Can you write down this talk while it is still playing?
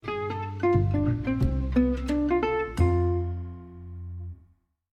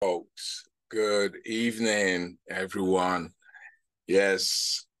Good evening, everyone.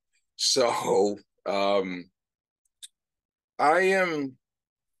 Yes, so I am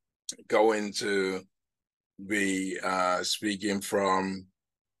going to be speaking from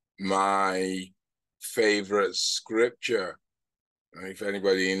my favorite scripture. If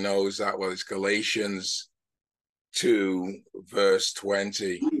anybody knows that, well, it's Galatians 2, verse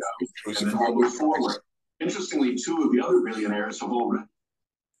 20. Interestingly, two of the other billionaires have already.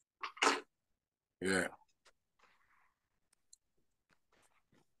 Yeah.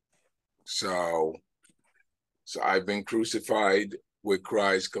 So I've been crucified with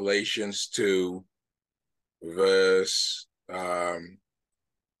Christ, Galatians 2, verse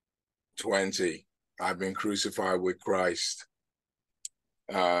 20. I've been crucified with Christ.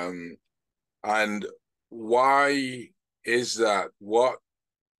 And why is that? What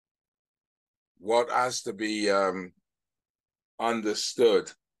has to be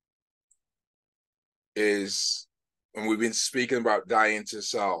understood is, and we've been speaking about dying to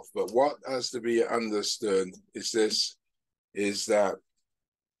self, but what has to be understood is that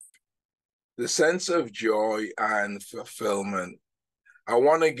the sense of joy and fulfillment. I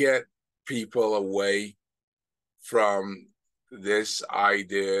want to get people away from this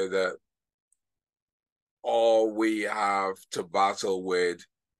idea that all we have to battle with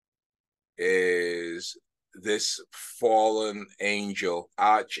is this fallen angel,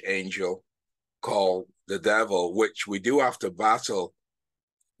 archangel called the devil, which we do have to battle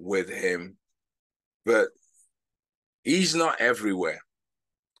with him, but he's not everywhere.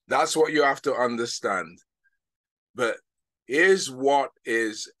 That's what you have to understand. But here's what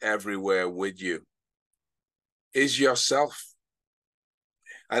is everywhere with you, is yourself.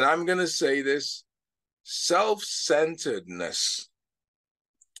 And I'm going to say this, self-centeredness.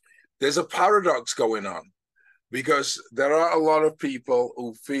 There's a paradox going on because there are a lot of people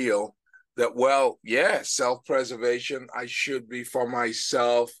who feel that, well, yeah, self-preservation, I should be for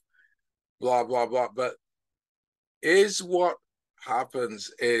myself, blah, blah, blah. But is what happens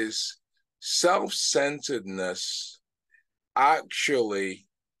is self-centeredness actually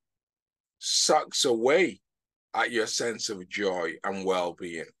sucks away at your sense of joy and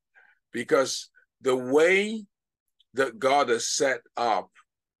well-being, because the way that God has set up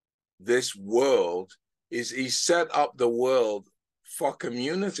this world is he set up the world for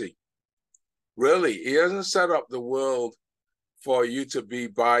community. Really, he hasn't set up the world for you to be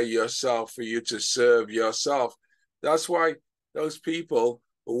by yourself, for you to serve yourself. That's why those people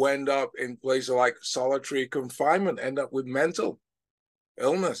who end up in places like solitary confinement end up with mental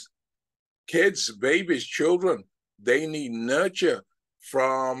illness. Kids, babies, children, they need nurture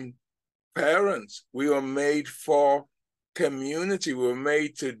from parents. We were made for community. We were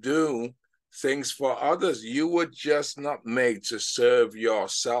made to do things for others. You were just not made to serve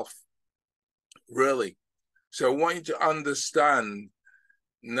yourself, really. So I want you to understand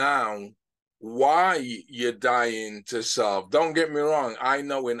now why you're dying to self. Don't get me wrong. I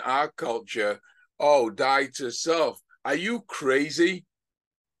know in our culture, oh, die to self. Are you crazy?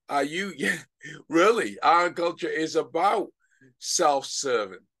 Are you, yeah, really? Our culture is about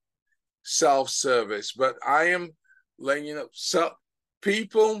self-service. But I am letting you know, so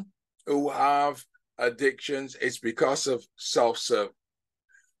people who have addictions, it's because of self-service.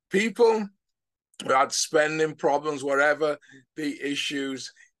 People who had spending problems, whatever the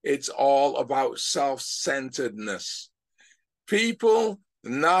issues, it's all about self-centeredness. People,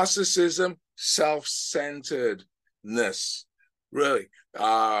 narcissism, self-centeredness, really.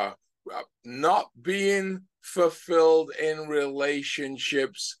 Not being fulfilled in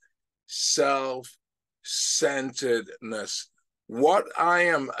relationships, self-centeredness. What I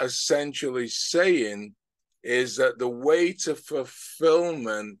am essentially saying is that the way to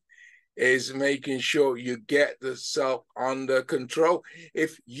fulfillment is making sure you get the self under control.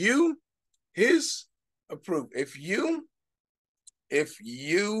 Here's a proof. If you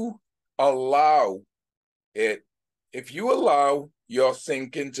allow it, if you allow your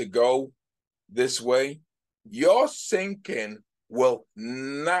thinking to go this way, your thinking will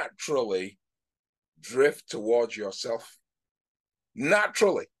naturally drift towards yourself.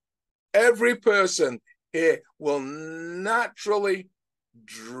 Naturally. Every person here will naturally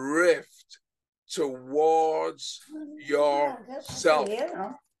drift towards yourself.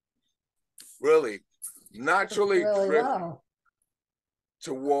 Really. Naturally drift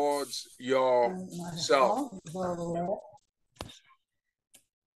towards yourself.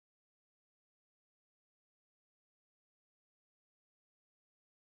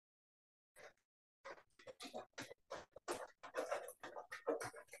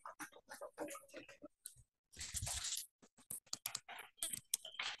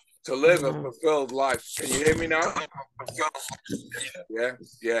 to live a fulfilled life. Can you hear me now?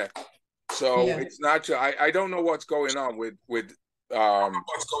 Yeah. So it's natural. I don't know what's going on with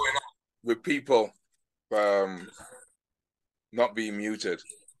people not being muted,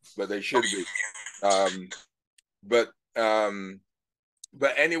 but they should be. But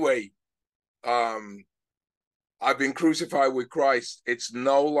anyway, I've been crucified with Christ. It's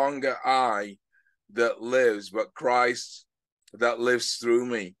no longer I that lives, but Christ that lives through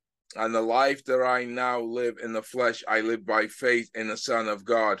me. And the life that I now live in the flesh, I live by faith in the Son of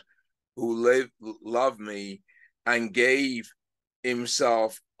God, who loved me and gave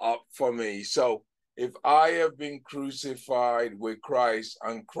himself up for me. So if I have been crucified with Christ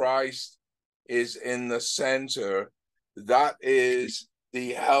and Christ is in the center, that is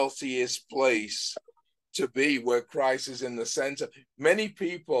the healthiest place to be, where Christ is in the center. Many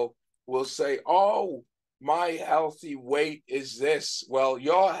people will say, oh, my healthy weight is this. Well,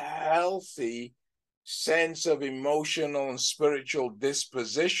 your healthy sense of emotional and spiritual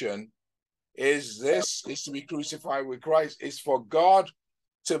disposition is to be crucified with Christ. It's for God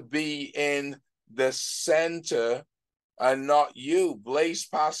to be in the center and not you. Blaise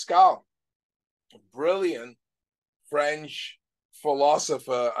Pascal, brilliant French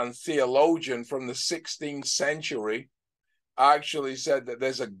philosopher and theologian from the 16th century, actually said that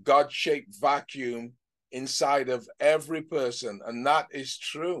there's a God-shaped vacuum inside of every person, and that is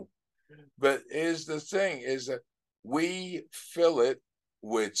true. But here's the thing, is that we fill it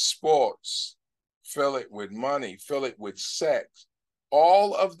with sports, fill it with money, fill it with sex.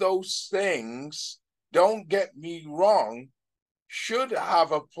 All of those things, don't get me wrong, should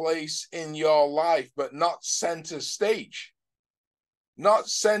have a place in your life, but not center stage. Not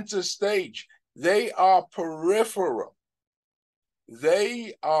center stage. They are peripheral.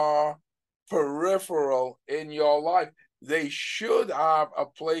 They are peripheral in your life. They should have a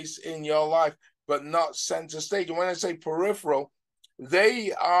place in your life, but not center stage. And when I say peripheral,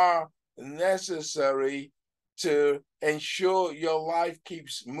 they are necessary to ensure your life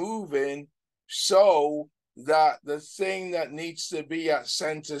keeps moving, so that the thing that needs to be at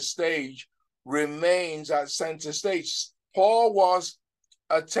center stage remains at center stage. Paul was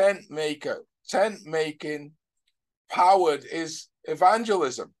a tent maker. Tent making powered is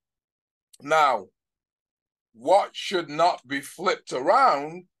evangelism. Now, what should not be flipped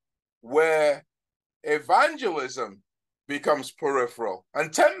around, where evangelism becomes peripheral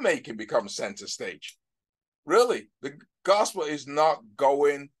and tent making becomes center stage? Really, the gospel is not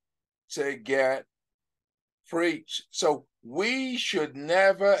going to get preached. So we should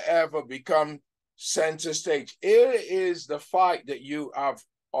never, ever become center stage. Here is the fight that you have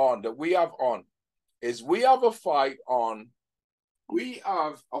on, that we have on, is we have a fight on,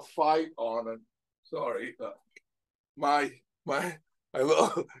 and sorry, my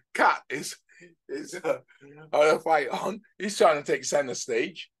little cat is on a fight on. He's trying to take center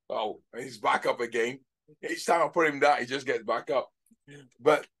stage. Oh, he's back up again. Each time I put him down, he just gets back up.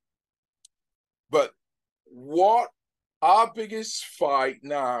 But what our biggest fight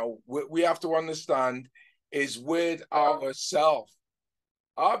now, we have to understand, is with ourselves.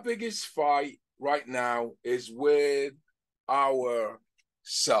 Our biggest fight right now is with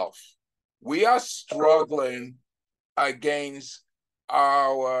ourself. We are struggling against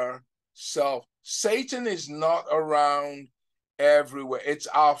ourself. Satan is not around everywhere. It's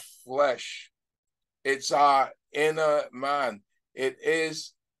our flesh. It's our inner man. It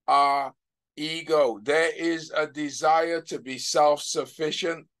is our ego. There is a desire to be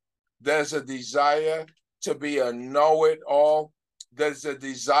self-sufficient. There's a desire to be a know-it-all. There's a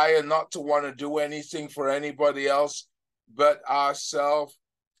desire not to want to do anything for anybody else but ourselves.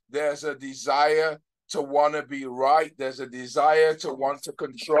 There's a desire to want to be right. There's a desire to want to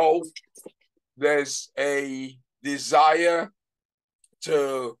control. There's a desire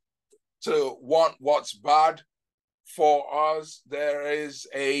to want what's bad for us. There is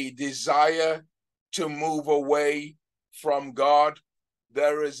a desire to move away from God.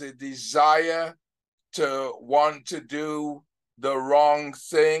 There is a desire to want to do the wrong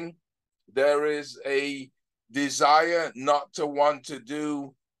thing. There is a desire not to want to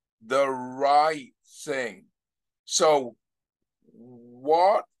do the right thing. So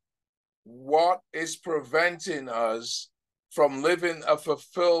what is preventing us from living a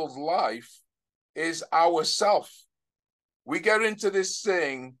fulfilled life is ourself. We get into this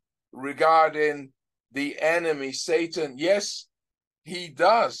thing regarding the enemy, Satan. Yes, he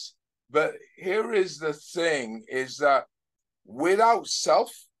does. But here is the thing, is that without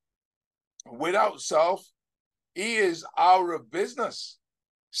self, he is out of business.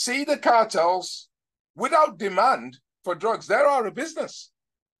 See the cartels, without demand for drugs, they're out of business.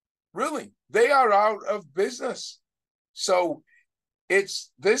 Really, they are out of business. So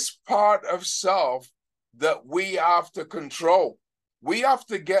it's this part of self that we have to control. We have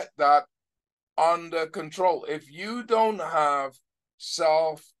to get that under control. If you don't have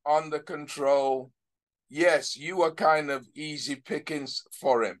self under control, yes, you are kind of easy pickings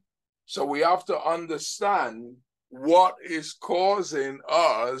for him. So we have to understand what is causing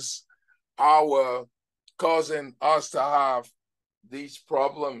us to have these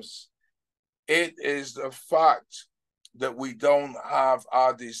problems. It is the fact that we don't have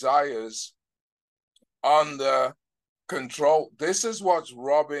our desires under control. This is what's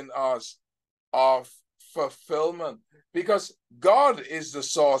robbing us of fulfillment, because God is the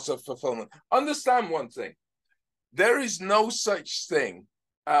source of fulfillment. Understand one thing: there is no such thing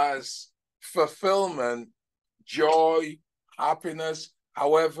as fulfillment, joy, happiness,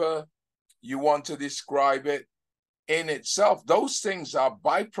 however you want to describe it, in itself. Those things are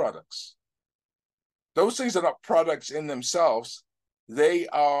byproducts. Those things are not products in themselves. They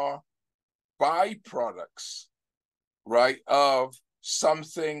are byproducts, right, of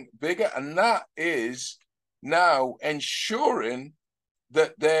something bigger. And that is now ensuring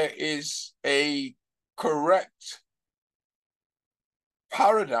that there is a correct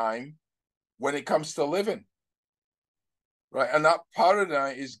paradigm when it comes to living, right? And that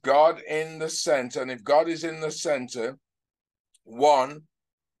paradigm is God in the center. And if God is in the center, one,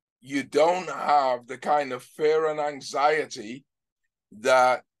 you don't have the kind of fear and anxiety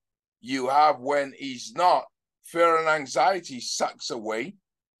that you have when he's not. Fear and anxiety sucks away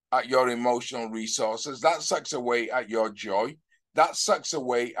at your emotional resources. That sucks away at your joy. That sucks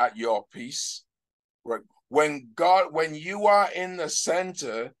away at your peace. Right? When you are in the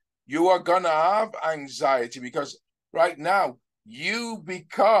center, you are going to have anxiety, because right now you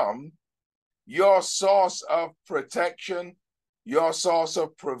become your source of protection, your source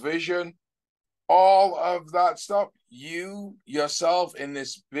of provision, all of that stuff. You yourself in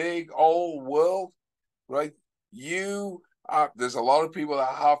this big old world, right? There's a lot of people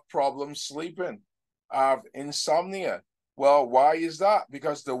that have problems sleeping, have insomnia. Well, why is that?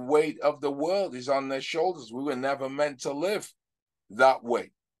 Because the weight of the world is on their shoulders. We were never meant to live that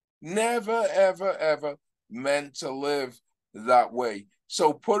way. Never, ever, ever meant to live that way.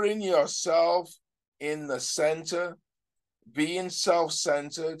 So putting yourself in the center, being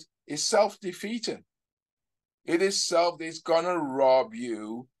self-centered, is self-defeating. It's going to rob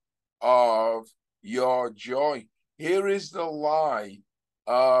you of your joy. Here is the lie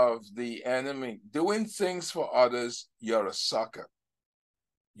of the enemy: doing things for others, you're a sucker.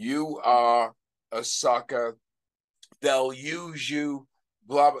 You are a sucker. They'll use you,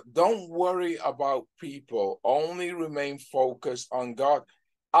 blah, blah. Don't worry about people. Only remain focused on God.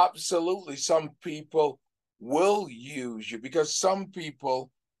 Absolutely, some people will use you, because some people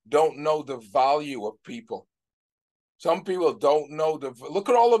don't know the value of people. Some people don't know look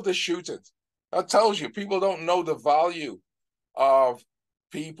at all of the shootings. That tells you people don't know the value of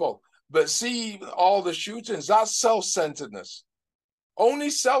people. But see, all the shootings, that's self-centeredness. Only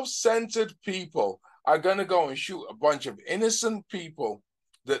self-centered people are going to go and shoot a bunch of innocent people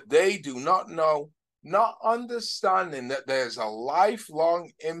that they do not know, not understanding that there's a lifelong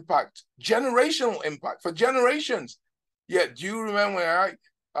impact, generational impact for generations. Yeah, do you remember,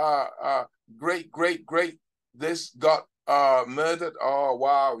 great, this got murdered? Oh,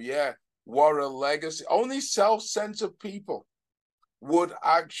 wow, yeah, what a legacy. Only self-centered people would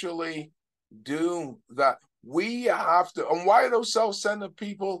actually do that. We have to. And why are those self-centered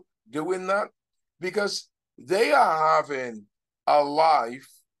people doing that? Because they are having a life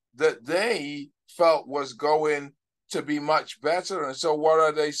that they felt was going to be much better. And so what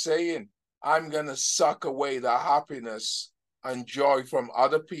are they saying? I'm going to suck away the happiness and joy from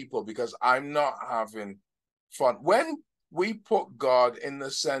other people because I'm not having fun. When we put God in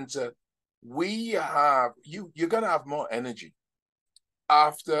the center, you're going to have more energy.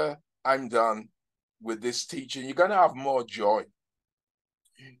 After I'm done with this teaching, you're going to have more joy.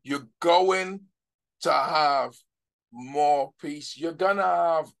 You're going to have more peace. You're going to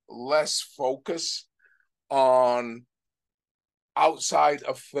have less focus on outside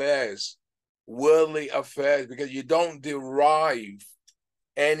affairs, worldly affairs, because you don't derive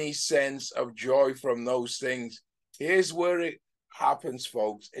any sense of joy from those things. Here's where it happens,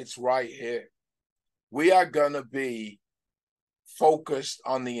 folks. It's right here. We are going to be focused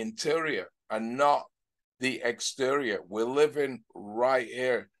on the interior and not the exterior. We're living right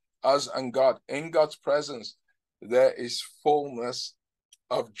here, us and God. In God's presence, there is fullness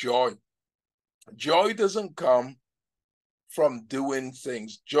of joy. Joy doesn't come from doing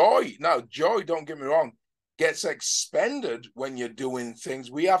things. Joy, don't get me wrong, gets expended when you're doing things.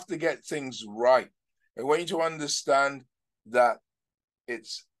 We have to get things right. I want you to understand that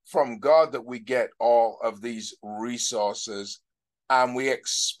it's from God that we get all of these resources, and we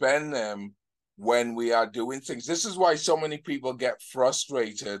expend them when we are doing things. This is why so many people get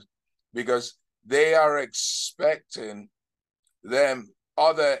frustrated, because they are expecting them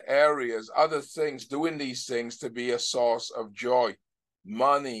other areas, other things, doing these things to be a source of joy.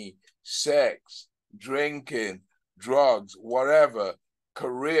 Money, sex, drinking, drugs, whatever,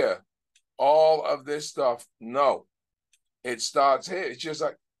 career, all of this stuff. No, it starts here. It's just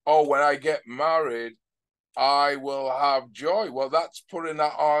like, oh, when I get married, I will have joy. Well, that's putting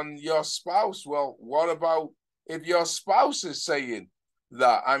that on your spouse. Well, what about if your spouse is saying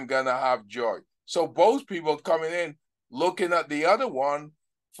that I'm going to have joy? So both people coming in looking at the other one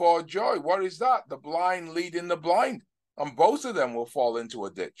for joy. What is that? The blind leading the blind. And both of them will fall into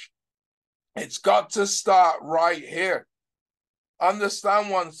a ditch. It's got to start right here. Understand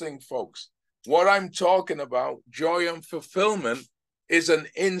one thing, folks. What I'm talking about, joy and fulfillment, is an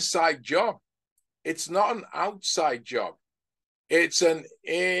inside job. It's not an outside job. It's an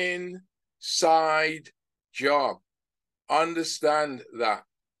inside job. Understand that.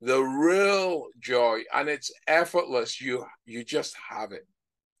 The real joy, and it's effortless. You just have it.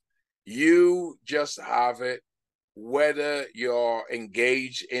 You just have it, whether you're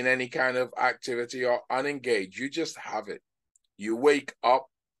engaged in any kind of activity or unengaged. You just have it. You wake up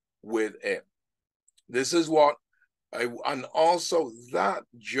with it. This is what and also that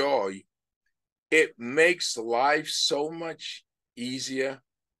joy, it makes life so much easier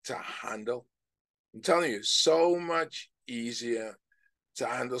to handle. I'm telling you, so much easier to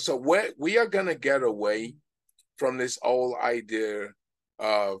handle. So we are going to get away from this old idea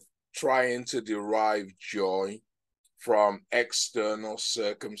of trying to derive joy from external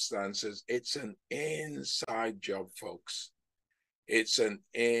circumstances. It's an inside job, folks. It's an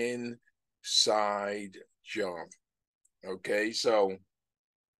inside job. Okay, so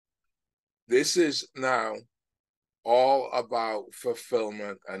this is now all about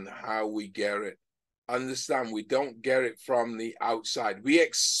fulfillment and how we get it. Understand, we don't get it from the outside. We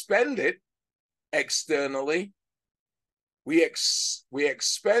expend it externally. We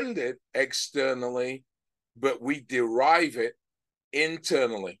expend it externally, but we derive it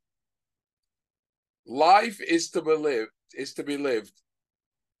internally. Life is to be lived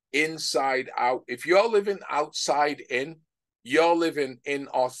inside out. If you're living outside in, you're living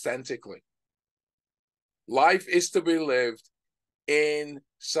inauthentically. Life is to be lived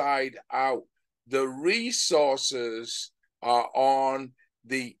inside out. The resources are on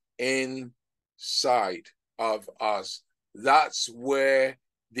the inside of us. That's where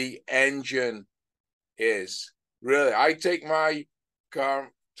the engine is. Really, I take my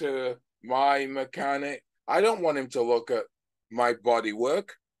car to my mechanic. I don't want him to look at my body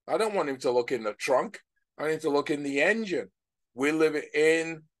work. I don't want him to look in the trunk. I need to look in the engine. We live it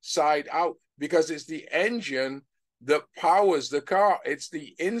inside out because it's the engine that powers the car. It's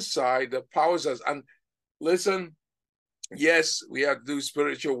the inside that powers us. And listen, yes, we have to do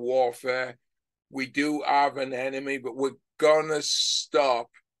spiritual warfare. We do have an enemy, but we're gonna stop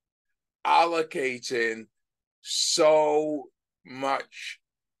allocating so much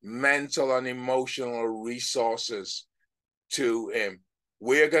mental and emotional resources to him.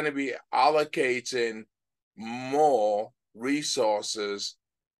 We're going to be allocating more resources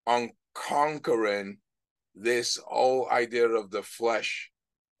on conquering this whole idea of the flesh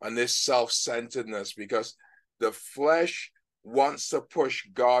and this self-centeredness, because the flesh wants to push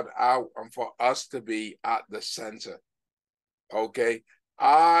God out and for us to be at the center. Okay?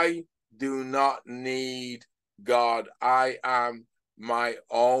 I do not need God. I am my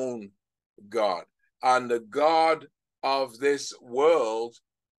own God. And the God of this world,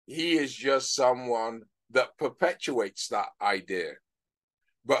 he is just someone that perpetuates that idea.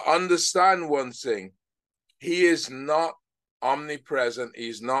 But understand one thing, he is not omnipresent.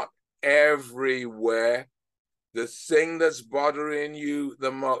 He's not everywhere. The thing that's bothering you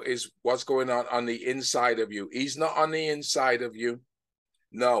the most is what's going on the inside of you. He's not on the inside of you.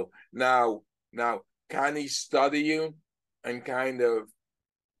 No. Now, can he study you and kind of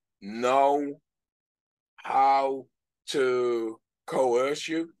know how to coerce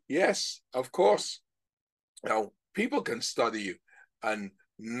you? Yes, of course. Now, people can study you and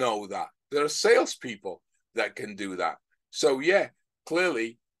know that. There are salespeople that can do that. So, yeah,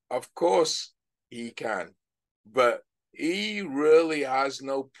 clearly, of course, he can. But he really has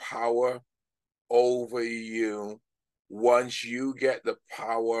no power over you once you get the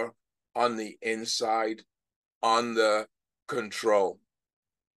power on the inside under control.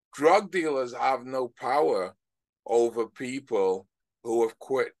 Drug dealers have no power over people who have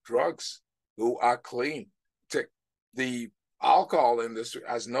quit drugs, who are clean. The alcohol industry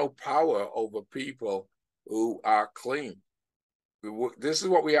has no power over people who are clean. This is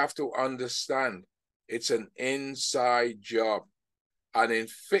what we have to understand. It's an inside job. And in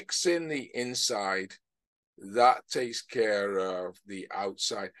fixing the inside, that takes care of the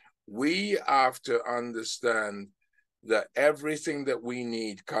outside. We have to understand that everything that we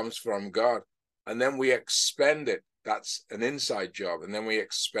need comes from God, and then we expend it. That's an inside job, and then we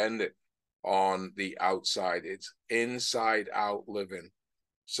expend it on the outside. It's inside out living.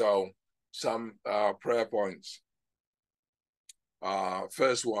 So some prayer points.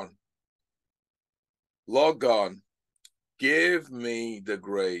 First one, Lord God, give me the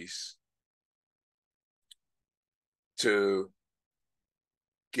grace to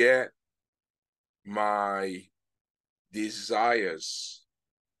get my desires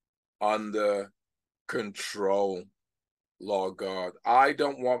under control, Lord God. I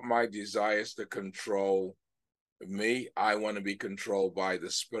don't want my desires to control me. I want to be controlled by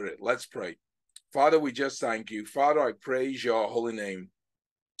the Spirit. Let's pray. Father, we just thank you. Father, I praise your holy name.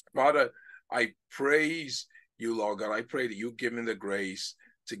 Father, I praise you, Lord God. I pray that you give me the grace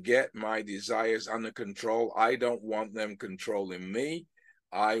to get my desires under control. I don't want them controlling me.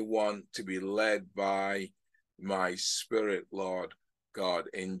 I want to be led by my Spirit, Lord God.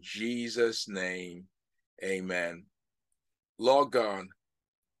 In Jesus' name, amen. Lord God,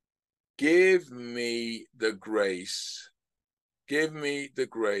 give me the grace. Give me the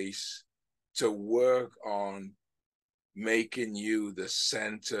grace to work on making you the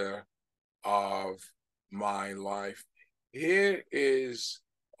center of my life. Here is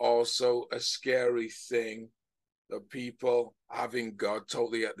also a scary thing, the people having God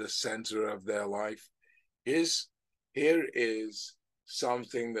totally at the center of their life. Here is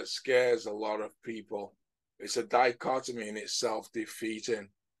something that scares a lot of people. It's a dichotomy and it's self-defeating.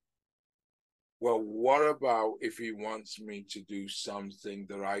 Well, what about if he wants me to do something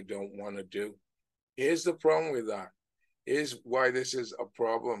that I don't want to do? Here's the problem with that. Here's why this is a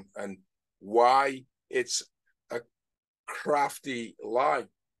problem and why it's a crafty lie.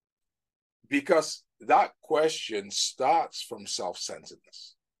 Because that question starts from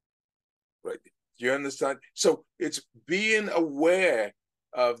self-centeredness, right? Do you understand? So it's being aware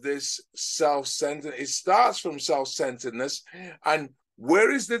of this self-centeredness. It starts from self-centeredness. And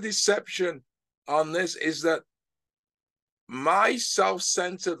where is the deception on this? Is that my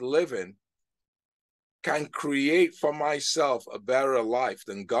self-centered living can create for myself a better life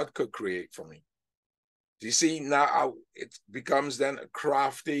than God could create for me. Do you see now it becomes then a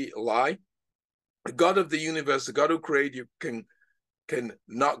crafty lie? The God of the universe, the God who created you, can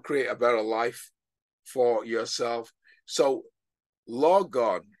not create a better life for yourself. So, Lord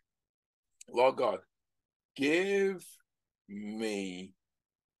God, give me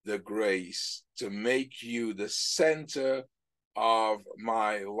the grace to make you the center of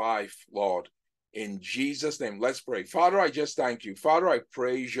my life, Lord. In Jesus' name, let's pray. Father, I just thank you. Father, I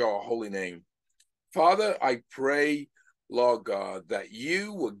praise your holy name. Father, I pray, Lord God, that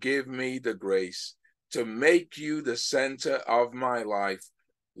you will give me the grace to make you the center of my life,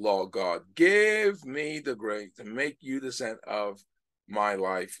 Lord God. Give me the grace to make you the center of my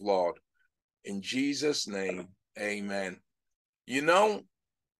life, Lord. In Jesus' name, amen. You know,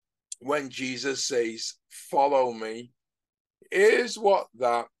 when Jesus says, follow me, is what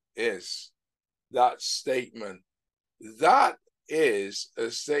that is, that statement. That is a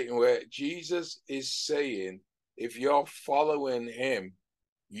statement where Jesus is saying, if you're following him,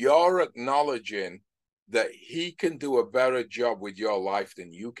 you're acknowledging that he can do a better job with your life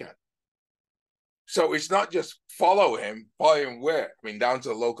than you can. So it's not just follow him where? I mean, down to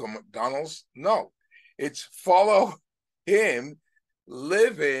the local McDonald's? No, it's follow him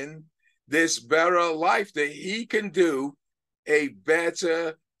living this better life that he can do a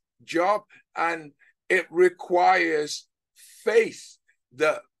better job. And it requires faith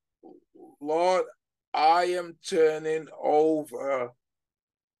that, Lord, I am turning over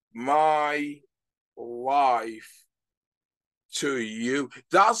my life to you.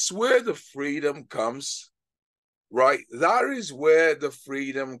 That's where the freedom comes, right? That is where the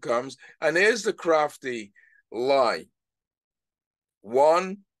freedom comes. And here's the crafty lie.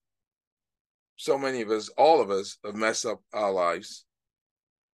 One, so many of us, all of us, have messed up our lives.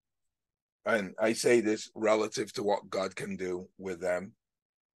 And I say this relative to what God can do with them.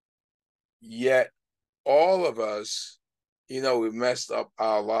 Yet, all of us, we've messed up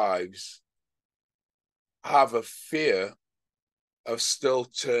our lives, have a fear of still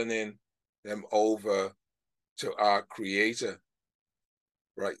turning them over to our Creator.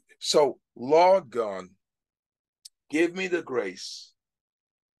 Right. So, Lord God, give me the grace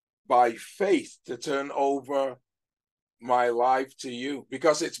by faith to turn over my life to you,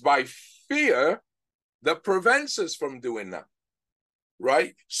 because it's by fear that prevents us from doing that.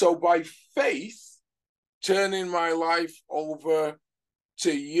 Right. So by faith, turning my life over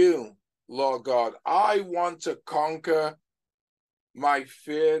to you, Lord God, I want to conquer my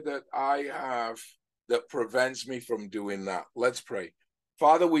fear that I have that prevents me from doing that. Let's pray.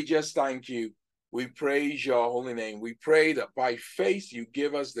 Father, we just thank you. We praise your holy name. We pray that by faith you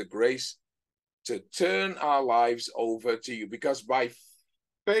give us the grace to turn our lives over to you, because by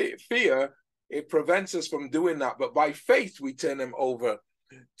fear, it prevents us from doing that. But by faith, we turn them over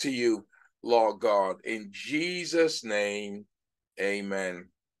to you, Lord God. In Jesus' name, amen.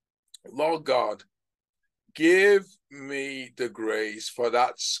 Lord God, give me the grace for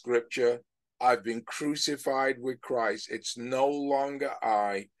that scripture. I've been crucified with Christ. It's no longer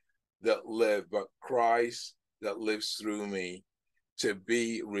I that live, but Christ that lives through me, to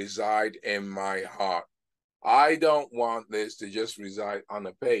reside in my heart. I don't want this to just reside on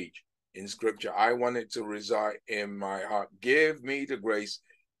a page in scripture. I want it to reside in my heart. Give me the grace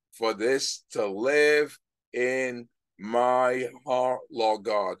for this to live in my heart, Lord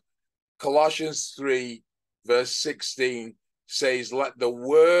God. Colossians 3, verse 16 says, let the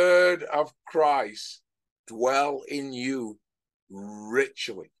word of Christ dwell in you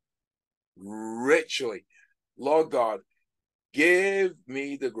richly. Richly. Lord God, give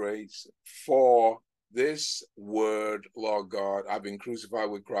me the grace for this word, Lord God. I've been crucified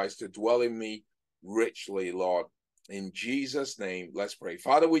with Christ, to dwell in me richly, Lord. In Jesus' name, let's pray.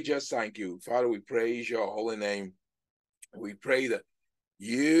 Father, we just thank you. Father, we praise your holy name. We pray that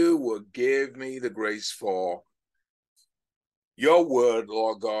you will give me the grace for your word,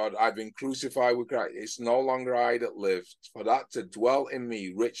 Lord God. I've been crucified with Christ. It's no longer I that lives, for that to dwell in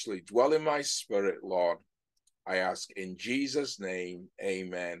me richly, dwell in my spirit, Lord. I ask in Jesus' name,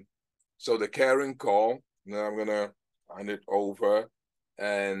 amen. So the caring call, now I'm going to hand it over,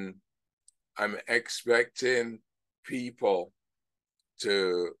 and I'm expecting people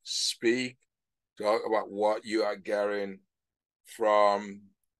to speak, talk about what you are getting from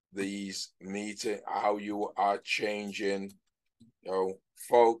these meetings, how you are changing.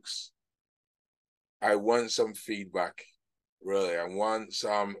 Folks, I want some feedback. Really, I want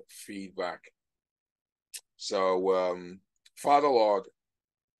some feedback. So, Father, Lord,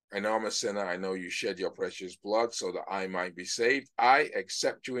 I know I'm a sinner. I know you shed your precious blood so that I might be saved. I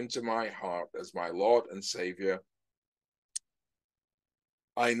accept you into my heart as my Lord and Savior.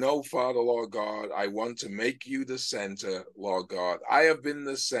 I know, Father, Lord God, I want to make you the center, Lord God. I have been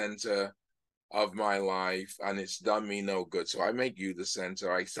the center of my life, and it's done me no good. So I make you the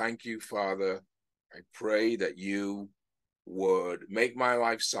center. I thank you, Father. I pray that you would make my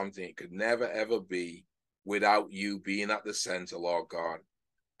life something it could never, ever be without you being at the center, Lord God.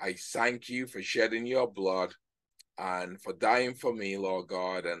 I thank you for shedding your blood and for dying for me, Lord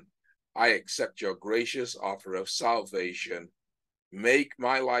God, and I accept your gracious offer of salvation. Make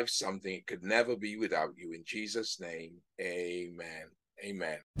my life something it could never be without you. In Jesus' name, amen.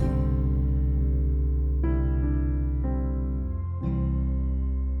 Amen.